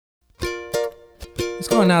It's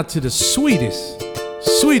going out to the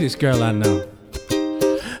sweetest girl I know.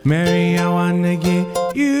 Mary, I wanna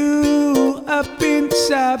get you up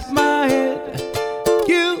inside my head.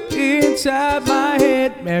 You inside my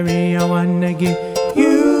head. Mary, I wanna get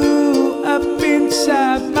you up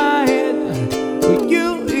inside my head.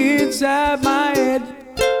 You inside my head.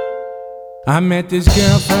 I met this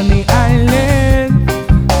girl from the island,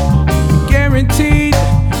 guaranteed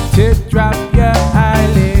to drop your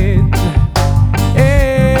eyelids.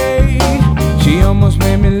 Hey, she almost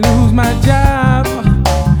made me lose my job.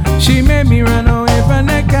 She made me run away from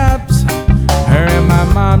the cops. Her and my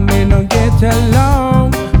mom, they don't get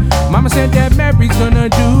along. Mama said that Mary's gonna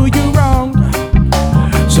do you wrong.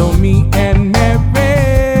 So me and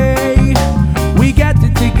Mary, we got to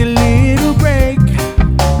take a little break.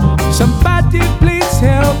 Somebody please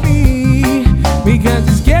help me, because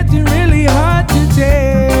it's getting really hard to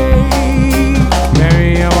take.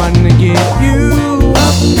 Mary, I wanna get you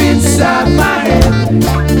up inside my head.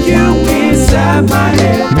 You inside my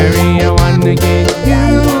head. Mary, I wanna get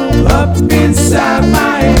you up inside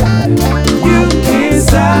my head. You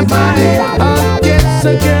inside my head. Oh yes, a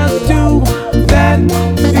girl, do that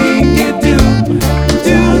thing you do.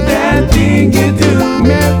 Do that thing you do.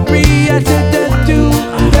 Mary, I said that do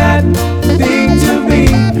that thing to me.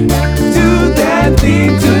 Do that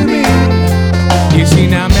thing to me. You see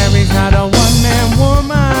now, Mary's not a one-man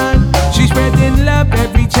woman. She's spreading love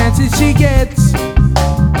every chance that she gets.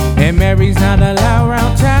 And Mary's not allowed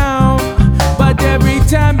around town, but every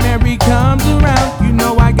time Mary comes around, you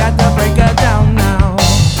know I got to break her down now.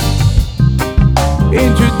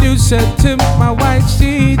 Introduce her to my white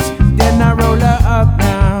sheets, then I roll her up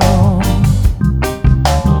now.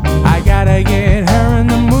 I gotta get her in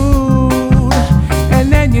the mood,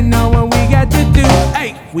 and then you know what we got to do.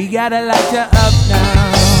 Hey, we gotta light her up now.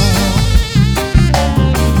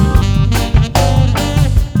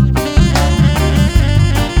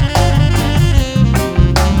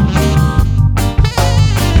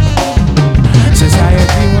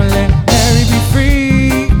 Society won't let Mary be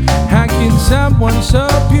free. How can someone so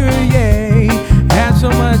pure, yeah, have so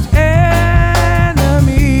much enemies?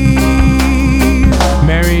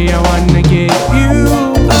 Mary, I wanna get you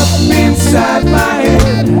up inside my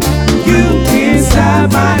head. You inside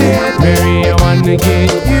my head. Mary, I wanna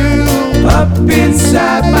get you up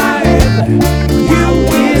inside my head. You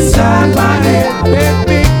inside my head.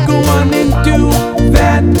 Baby, go on and do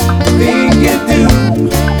that thing you do.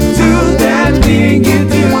 Do that thing you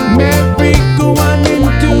do. Mary, go on and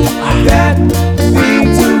do that thing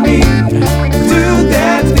to me. Do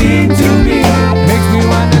that thing to me. Makes me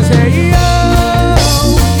wanna say yo,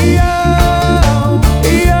 yo,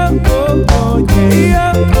 yo, oh, oh,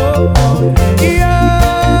 yeah. Yo, oh, oh, yo,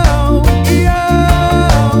 yo,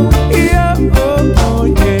 yo, oh, oh,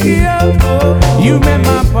 yeah. Yo, oh. You met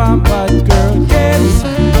my pampa girl, yes.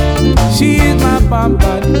 She is my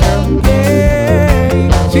pampa girl,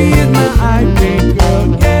 yeah. She is my ivory girl,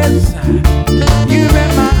 yes. You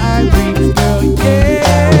met my ivory girl,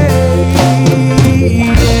 yeah.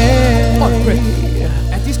 Oh, Fred,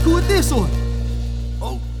 at this cool with this one.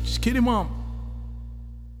 Oh, just kidding, Mom.